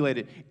manipulate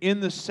it, in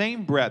the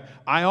same breath,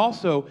 I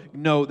also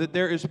know that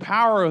there is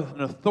power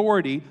and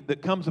authority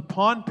that comes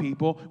upon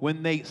people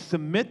when they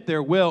submit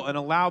their will and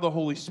allow the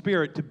Holy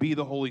Spirit to be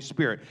the Holy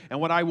Spirit.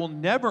 And what I will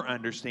never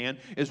understand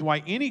is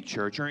why any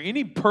church or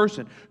any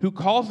person who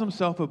calls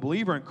himself a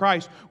believer in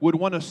Christ would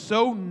want to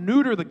so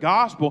neuter the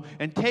gospel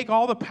and take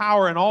all the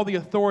power and all the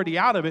authority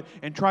out of it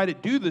and try to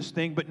do this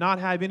thing but not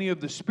have any of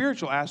the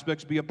spiritual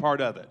aspects be a part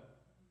of it.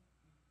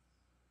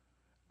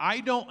 I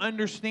don't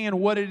understand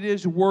what it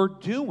is we're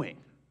doing.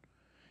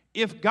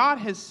 If God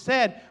has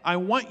said, I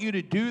want you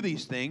to do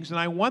these things, and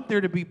I want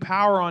there to be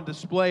power on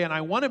display, and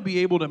I want to be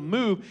able to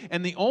move,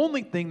 and the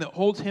only thing that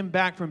holds Him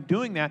back from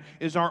doing that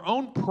is our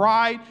own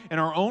pride and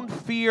our own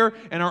fear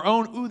and our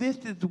own, ooh, this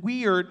is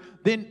weird,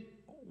 then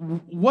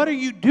what are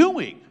you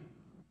doing?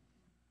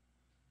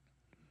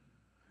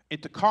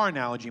 It's a car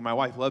analogy. My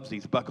wife loves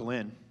these. Buckle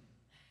in.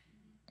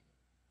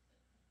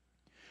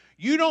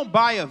 You don't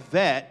buy a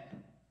vet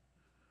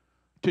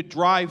to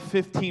drive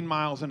 15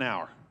 miles an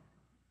hour.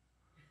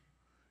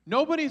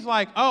 Nobody's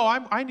like, oh,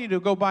 I need to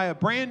go buy a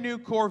brand new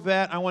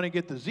Corvette. I want to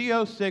get the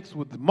Z06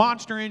 with the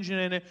monster engine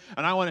in it,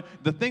 and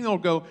the thing that'll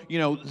go,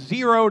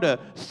 0 to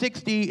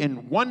 60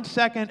 in 1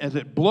 second as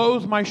it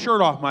blows my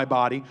shirt off my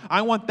body.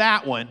 I want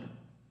that one.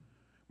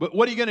 But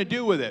what are you going to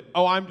do with it?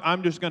 Oh,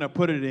 I'm just going to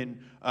put it in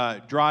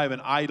drive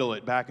and idle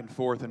it back and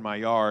forth in my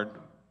yard.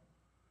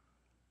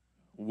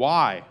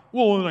 Why?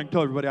 Well, then I can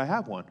tell everybody I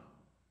have one.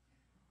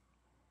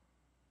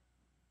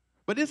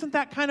 But isn't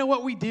that kind of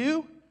what we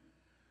do?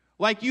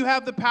 Like, you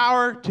have the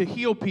power to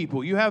heal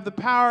people. You have the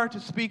power to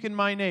speak in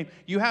my name.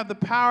 You have the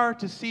power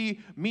to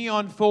see me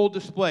on full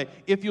display.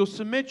 If you'll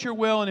submit your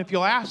will and if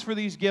you'll ask for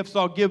these gifts,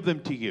 I'll give them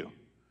to you.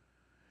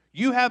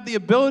 You have the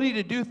ability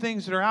to do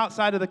things that are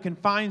outside of the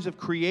confines of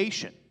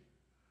creation.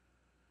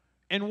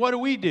 And what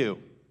do?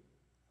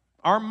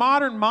 Our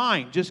modern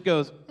mind just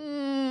goes,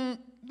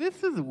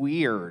 this is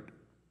weird.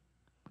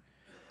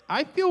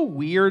 I feel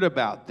weird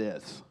about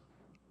this.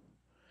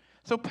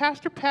 So,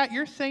 Pastor Pat,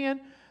 you're saying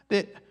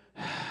that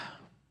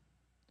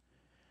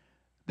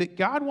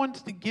God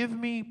wants to give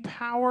me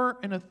power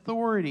and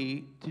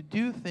authority to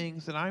do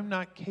things that I'm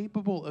not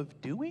capable of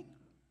doing?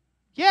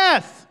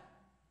 Yes!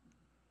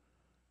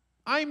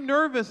 I'm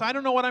nervous. I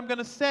don't know what I'm going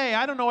to say.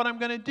 I don't know what I'm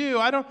going to do.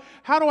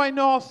 How do I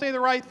know I'll say the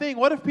right thing?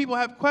 What if people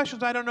have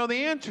questions I don't know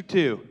the answer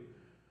to?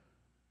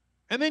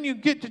 And then you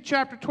get to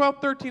chapter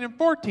 12, 13, and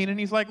 14, and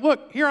he's like,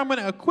 look, here I'm going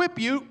to equip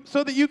you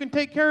so that you can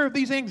take care of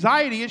these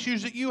anxiety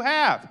issues that you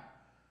have.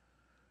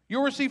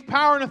 You'll receive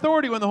power and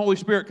authority when the Holy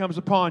Spirit comes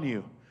upon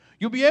you.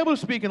 You'll be able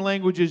to speak in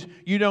languages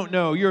you don't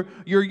know. Your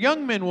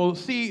young men will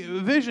see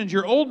visions.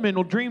 Your old men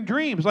will dream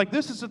dreams. Like,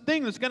 this is the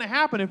thing that's going to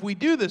happen if we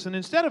do this. And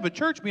instead of a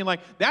church being like,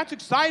 that's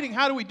exciting,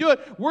 how do we do it?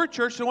 We're a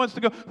church that wants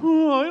to go,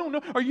 oh, I don't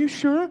know. Are you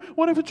sure?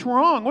 What if it's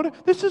wrong?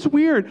 This is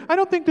weird. I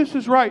don't think this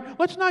is right.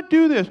 Let's not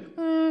do this.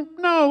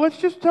 No, let's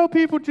just tell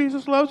people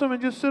Jesus loves them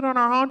and just sit on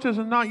our haunches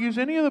and not use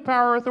any of the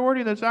power or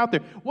authority that's out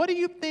there. What do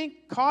you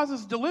think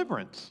causes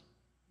deliverance?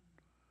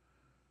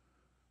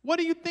 What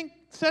do you think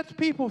sets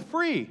people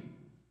free?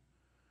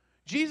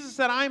 Jesus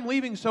said, I'm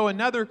leaving so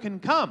another can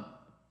come.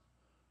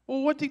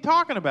 Well, what's He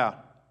talking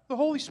about? The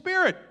Holy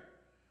Spirit.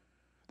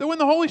 That when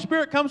the Holy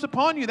Spirit comes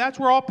upon you, that's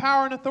where all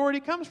power and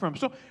authority comes from.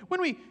 So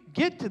when we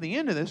get to the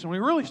end of this and we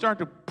really start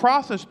to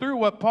process through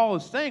what Paul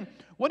is saying,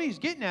 what he's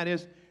getting at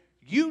is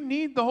you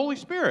need the Holy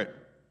Spirit.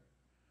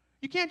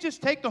 You can't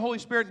just take the Holy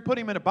Spirit and put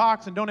Him in a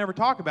box and don't ever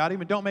talk about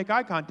Him and don't make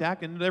eye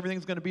contact and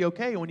everything's going to be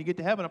okay, and when you get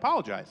to heaven,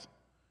 apologize.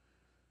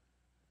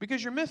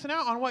 Because you're missing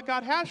out on what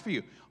God has for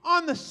you.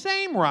 On the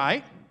same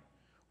right,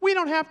 we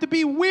don't have to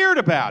be weird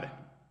about it.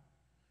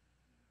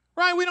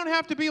 Right? We don't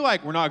have to be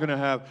like, we're not going to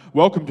have,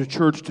 welcome to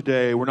church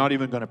today. We're not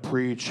even going to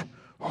preach.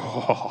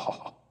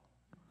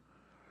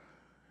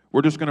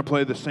 We're just going to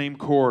play the same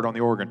chord on the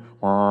organ.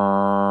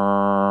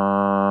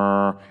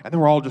 And then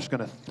we're all just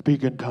going to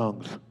speak in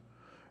tongues.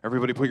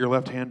 Everybody put your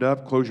left hand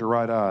up, close your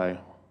right eye.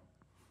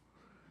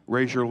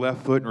 Raise your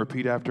left foot and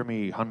repeat after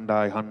me.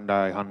 Hyundai,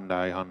 Hyundai,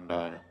 Hyundai,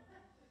 Hyundai.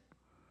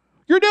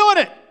 You're doing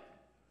it.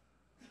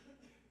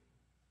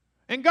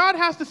 And God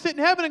has to sit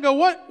in heaven and go,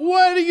 what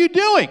are you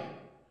doing?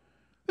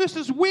 This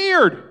is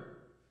weird.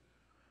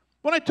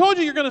 When I told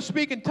you you're going to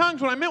speak in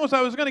tongues, what I meant was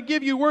I was going to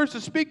give you words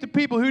to speak to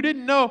people who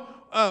didn't know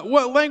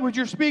what language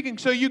you're speaking,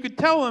 so you could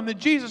tell them that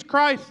Jesus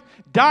Christ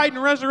died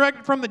and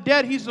resurrected from the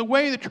dead. He's the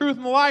way, the truth,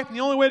 and the life, and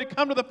the only way to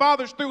come to the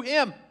Father is through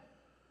Him.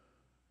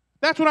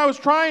 That's what I was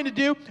trying to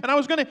do, and I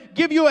was going to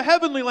give you a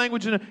heavenly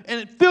language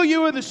and fill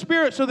you with the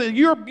Spirit so that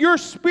your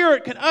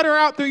spirit can utter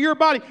out through your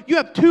body. You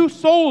have two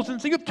souls,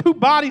 and so you have two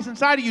bodies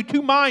inside of you,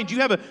 two minds. You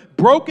have a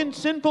broken,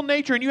 sinful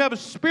nature, and you have a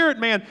spirit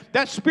man.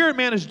 That spirit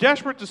man is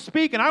desperate to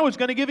speak, and I was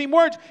going to give him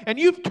words, and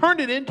you've turned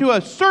it into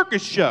a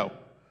circus show.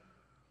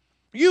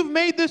 You've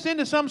made this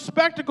into some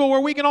spectacle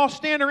where we can all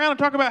stand around and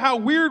talk about how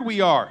weird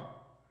we are.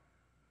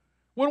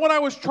 When what I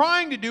was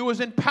trying to do was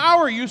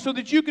empower you so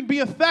that you can be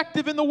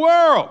effective in the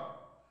world.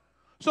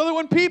 So that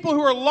when people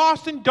who are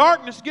lost in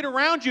darkness get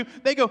around you,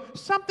 they go,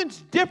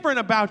 something's different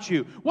about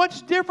you.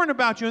 What's different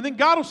about you? And then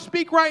God will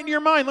speak right into your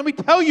mind. Let me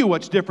tell you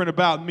what's different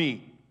about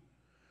me.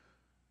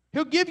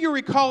 He'll give you a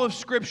recall of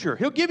Scripture.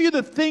 He'll give you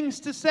the things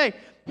to say.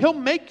 He'll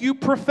make you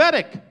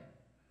prophetic.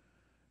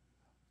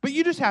 But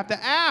you just have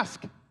to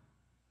ask.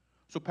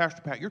 So,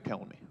 Pastor Pat, you're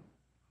telling me,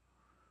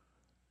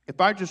 if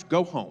I just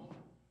go home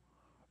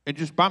and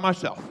just by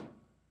myself,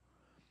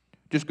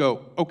 just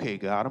go, okay,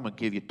 God, I'm going to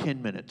give you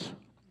 10 minutes.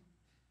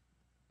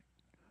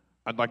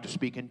 I'd like to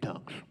speak in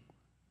tongues.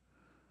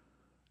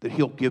 That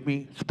He'll give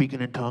me speaking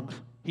in tongues?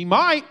 He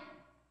might.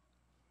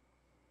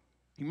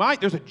 He might.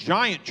 There's a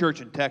giant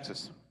church in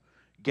Texas,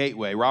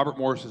 Gateway. Robert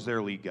Morris is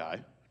their lead guy.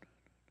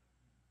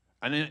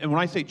 And when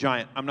I say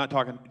giant, I'm not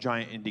talking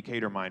giant in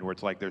Decatur mind where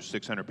it's like there's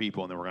 600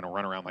 people and then we're going to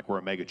run around like we're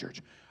a mega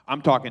church.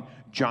 I'm talking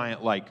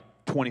giant like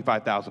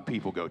 25,000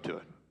 people go to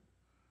it.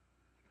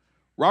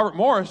 Robert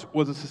Morris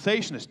was a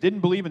cessationist, didn't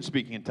believe in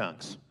speaking in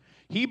tongues.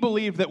 He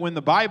believed that when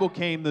the Bible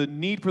came, the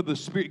need for the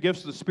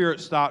gifts of the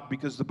Spirit stopped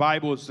because the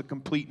Bible is the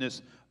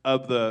completeness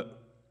of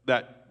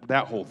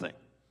that whole thing.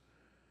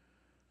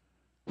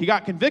 He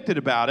got convicted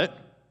about it,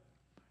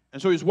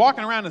 and so he was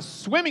walking around a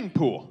swimming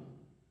pool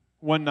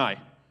one night.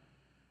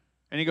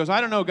 And he goes,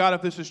 I don't know, God,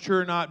 if this is true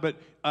or not, but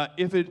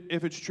if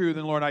it's true,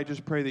 then, Lord, I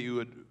just pray that you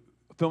would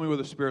fill me with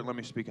the Spirit and let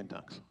me speak in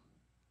tongues.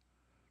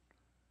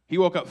 He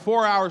woke up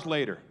 4 hours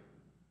later,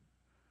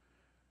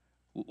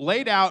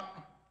 laid out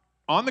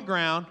on the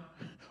ground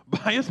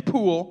by his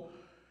pool,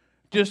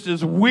 just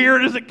as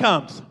weird as it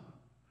comes,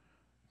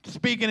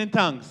 speaking in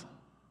tongues.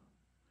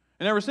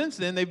 And ever since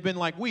then, they've been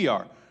like we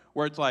are,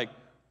 where it's like,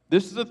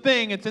 this is a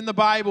thing, it's in the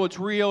Bible, it's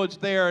real, it's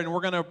there, and we're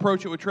going to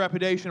approach it with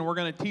trepidation, we're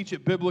going to teach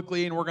it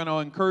biblically, and we're going to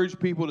encourage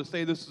people to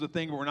say this is a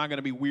thing, but we're not going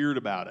to be weird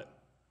about it.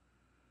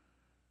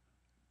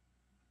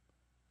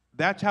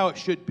 That's how it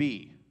should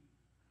be.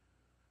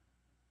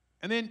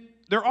 And then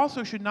there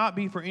also should not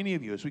be for any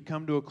of you as we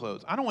come to a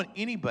close. I don't want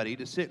anybody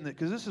to sit in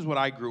because this is what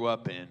I grew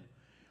up in.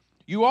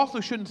 You also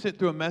shouldn't sit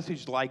through a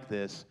message like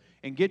this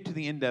and get to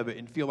the end of it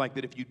and feel like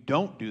that if you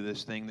don't do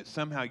this thing, that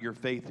somehow your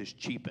faith is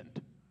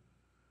cheapened.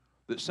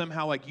 That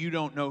somehow like you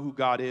don't know who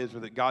God is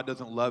or that God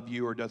doesn't love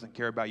you or doesn't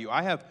care about you.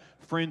 I have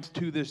friends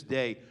to this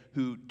day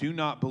who do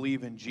not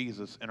believe in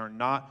Jesus and are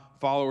not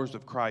followers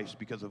of Christ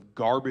because of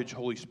garbage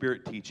Holy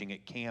Spirit teaching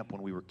at camp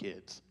when we were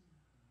kids.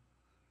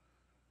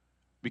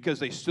 Because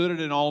they stood at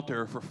an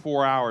altar for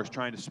 4 hours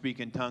trying to speak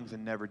in tongues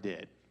and never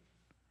did.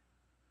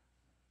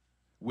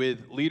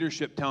 With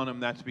leadership telling them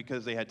that's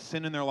because they had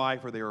sin in their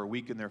life or they were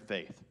weak in their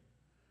faith.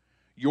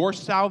 Your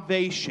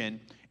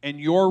salvation and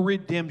your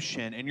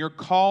redemption and your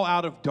call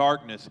out of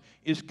darkness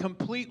is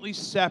completely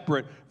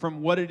separate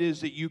from what it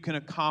is that you can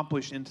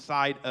accomplish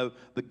inside of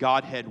the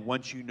Godhead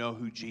once you know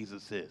who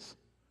Jesus is.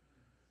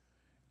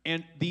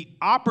 And the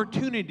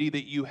opportunity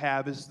that you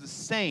have is the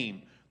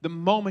same the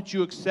moment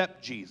you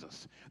accept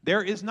Jesus.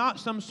 There is not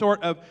some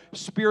sort of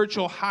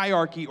spiritual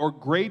hierarchy or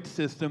grade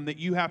system that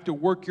you have to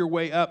work your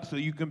way up so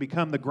you can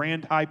become the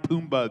grand high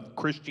Pumbaa of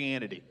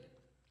Christianity.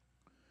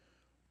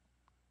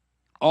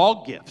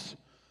 All gifts,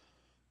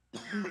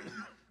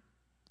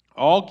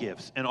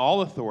 and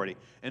all authority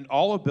and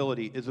all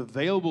ability is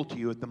available to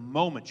you at the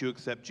moment you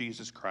accept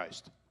Jesus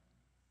Christ.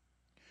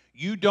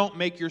 You don't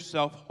make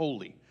yourself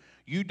holy.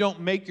 You don't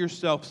make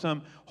yourself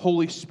some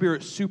Holy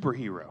Spirit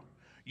superhero.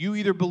 You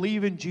either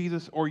believe in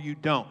Jesus or you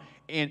don't.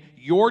 And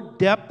your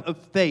depth of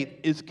faith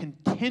is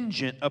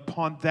contingent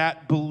upon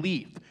that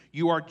belief.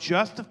 You are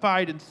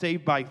justified and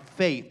saved by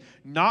faith,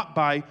 not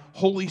by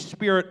Holy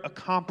Spirit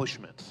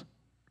accomplishments.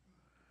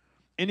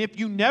 And if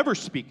you never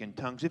speak in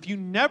tongues, if you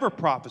never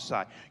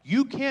prophesy,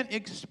 you can't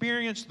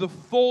experience the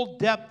full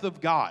depth of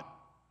God.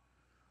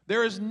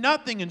 There is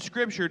nothing in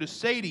Scripture to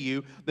say to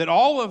you that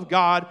all of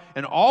God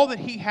and all that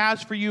He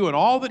has for you and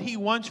all that He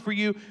wants for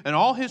you and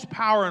all His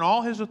power and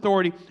all His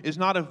authority is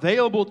not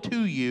available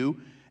to you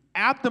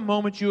at the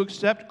moment you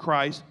accept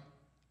Christ,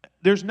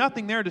 there's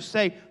nothing there to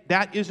say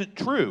that isn't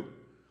true.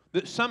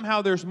 That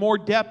somehow there's more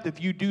depth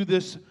if you do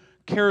this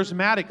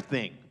charismatic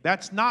thing.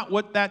 That's not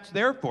what that's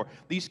there for.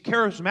 These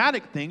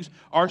charismatic things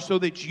are so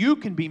that you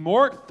can be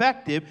more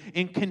effective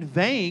in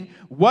conveying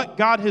what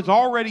God has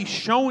already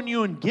shown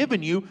you and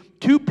given you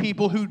to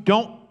people who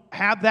don't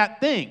have that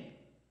thing.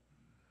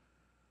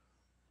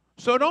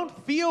 So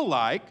don't feel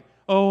like,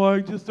 oh,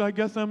 I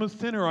guess I'm a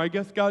sinner. I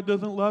guess God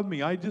doesn't love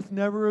me. I just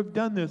never have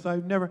done this.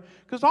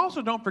 Because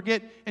also don't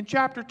forget, in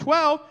chapter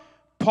 12,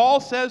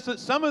 Paul says that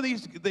some of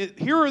these,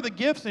 here are the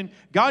gifts, and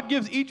God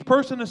gives each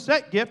person a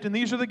set gift, and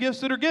these are the gifts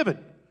that are given.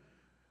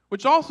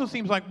 Which also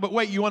seems like, but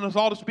wait, you want us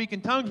all to speak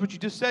in tongues, but you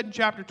just said in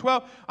chapter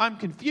 12, I'm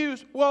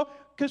confused. Well,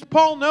 because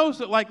Paul knows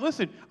that, like,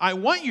 listen, I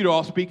want you to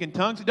all speak in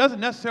tongues. It doesn't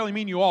necessarily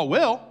mean you all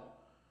will.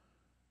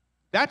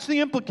 That's the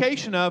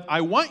implication of,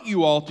 I want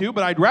you all to,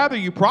 but I'd rather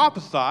you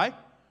prophesy.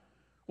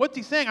 What's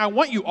he saying? I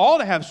want you all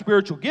to have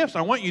spiritual gifts.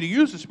 I want you to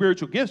use the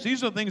spiritual gifts.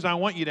 These are the things I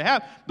want you to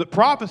have. But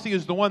prophecy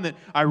is the one that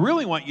I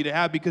really want you to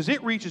have because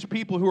it reaches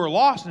people who are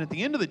lost. And at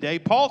the end of the day,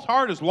 Paul's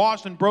heart is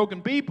lost and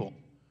broken people.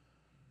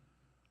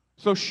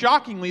 So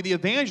shockingly, the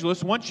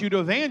evangelist wants you to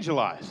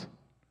evangelize.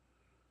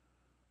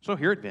 So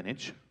here at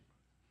Vintage,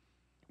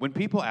 when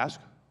people ask,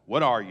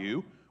 what are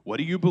you? What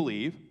do you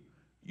believe?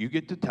 You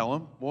get to tell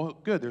them, well,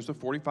 good, there's a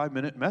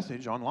 45-minute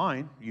message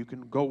online you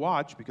can go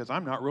watch because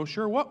I'm not real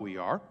sure what we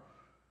are.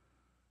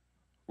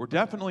 We're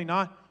definitely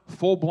not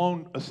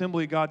full-blown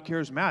Assembly of God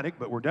charismatic,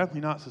 but we're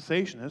definitely not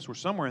cessationists. We're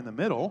somewhere in the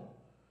middle.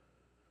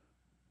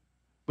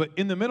 But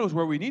in the middle is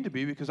where we need to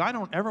be because I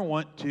don't ever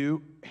want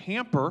to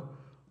hamper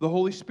the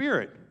Holy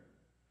Spirit.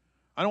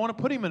 I don't want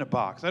to put him in a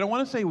box. I don't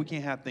want to say we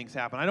can't have things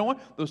happen. I don't want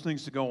those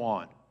things to go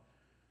on.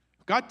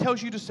 If God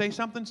tells you to say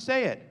something,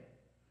 say it.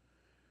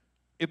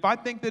 If I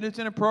think that it's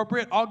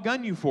inappropriate, I'll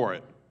gun you for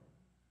it.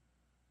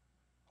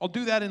 I'll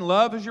do that in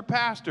love as your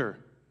pastor.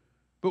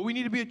 But we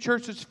need to be a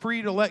church that's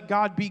free to let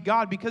God be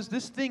God because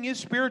this thing is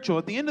spiritual.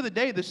 At the end of the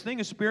day, this thing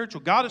is spiritual.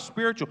 God is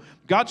spiritual.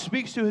 God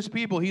speaks to his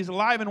people. He's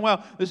alive and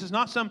well. This is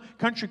not some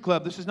country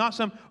club. This is not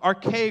some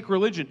archaic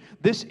religion.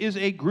 This is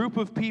a group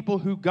of people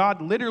who God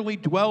literally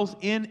dwells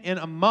in and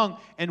among.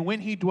 And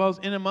when he dwells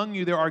in among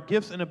you, there are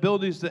gifts and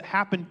abilities that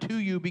happen to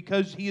you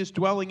because he is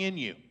dwelling in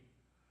you.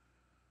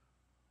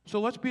 So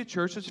let's be a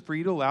church that's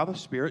free to allow the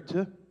Spirit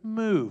to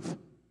move.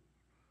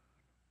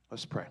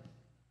 Let's pray.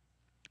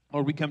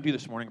 Lord, we come to you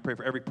this morning and pray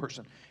for every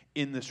person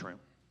in this room.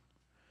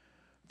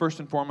 First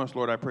and foremost,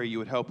 Lord, I pray you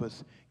would help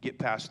us get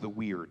past the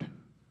weird.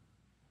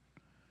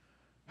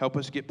 Help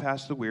us get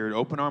past the weird.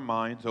 Open our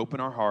minds,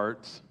 open our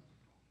hearts.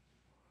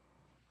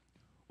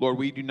 Lord,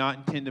 we do not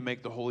intend to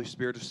make the Holy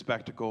Spirit a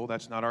spectacle.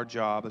 That's not our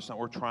job. That's not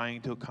what we're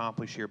trying to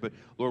accomplish here. But,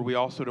 Lord, we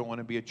also don't want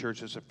to be a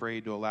church that's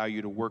afraid to allow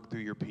you to work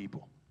through your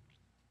people.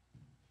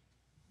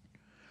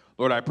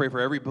 Lord, I pray for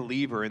every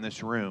believer in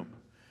this room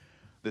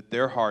that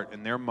their heart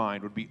and their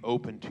mind would be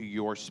open to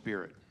your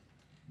Spirit.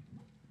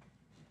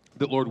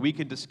 That, Lord, we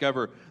can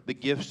discover the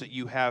gifts that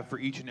you have for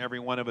each and every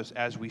one of us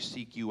as we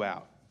seek you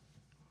out.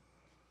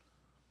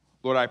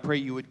 Lord, I pray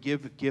you would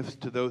give gifts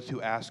to those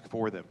who ask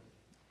for them.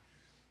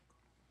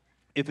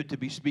 If it to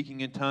be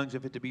speaking in tongues,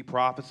 if it to be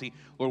prophecy,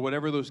 Lord,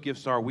 whatever those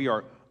gifts are, we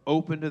are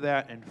open to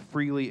that and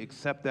freely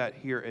accept that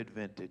here at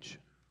Vintage.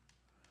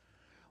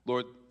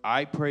 Lord,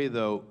 I pray,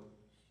 though,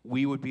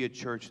 we would be a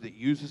church that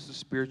uses the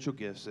spiritual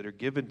gifts that are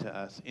given to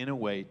us in a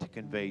way to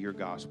convey your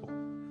gospel.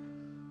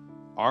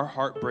 Our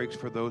heart breaks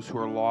for those who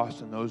are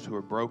lost and those who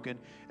are broken,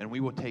 and we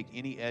will take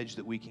any edge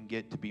that we can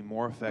get to be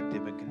more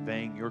effective in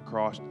conveying your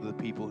cross to the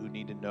people who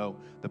need to know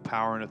the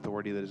power and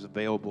authority that is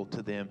available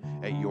to them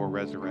at your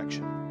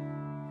resurrection.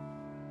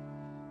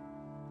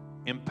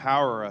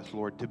 Empower us,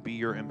 Lord, to be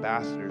your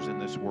ambassadors in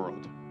this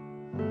world.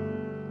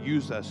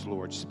 Use us,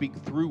 Lord. Speak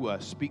through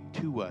us. Speak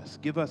to us.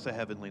 Give us a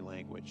heavenly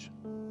language.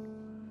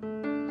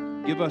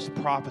 Give us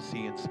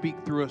prophecy and speak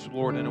through us,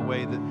 Lord, in a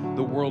way that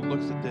the world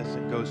looks at this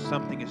and goes,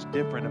 something is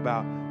different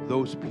about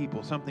those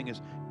people. Something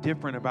is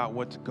different about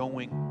what's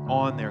going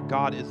on there.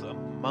 God is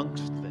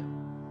amongst them.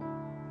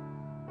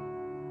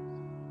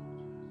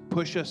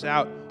 Push us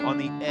out on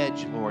the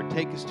edge, Lord.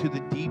 Take us to the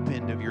deep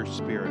end of your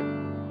Spirit.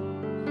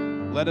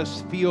 Let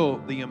us feel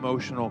the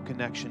emotional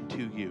connection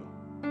to you.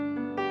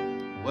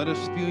 Let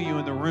us feel you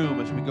in the room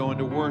as we go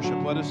into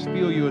worship. Let us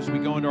feel you as we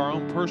go into our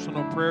own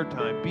personal prayer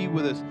time. Be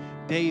with us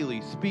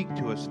daily. Speak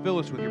to us. Fill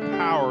us with your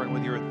power and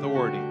with your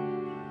authority.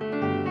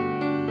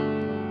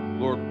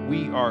 Lord,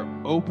 we are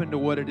open to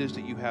what it is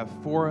that you have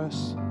for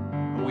us,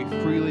 and we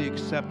freely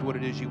accept what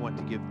it is you want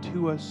to give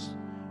to us,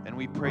 and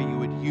we pray you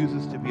would use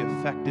us to be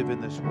effective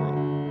in this world.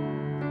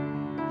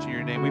 In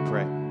your name we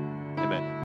pray. Amen.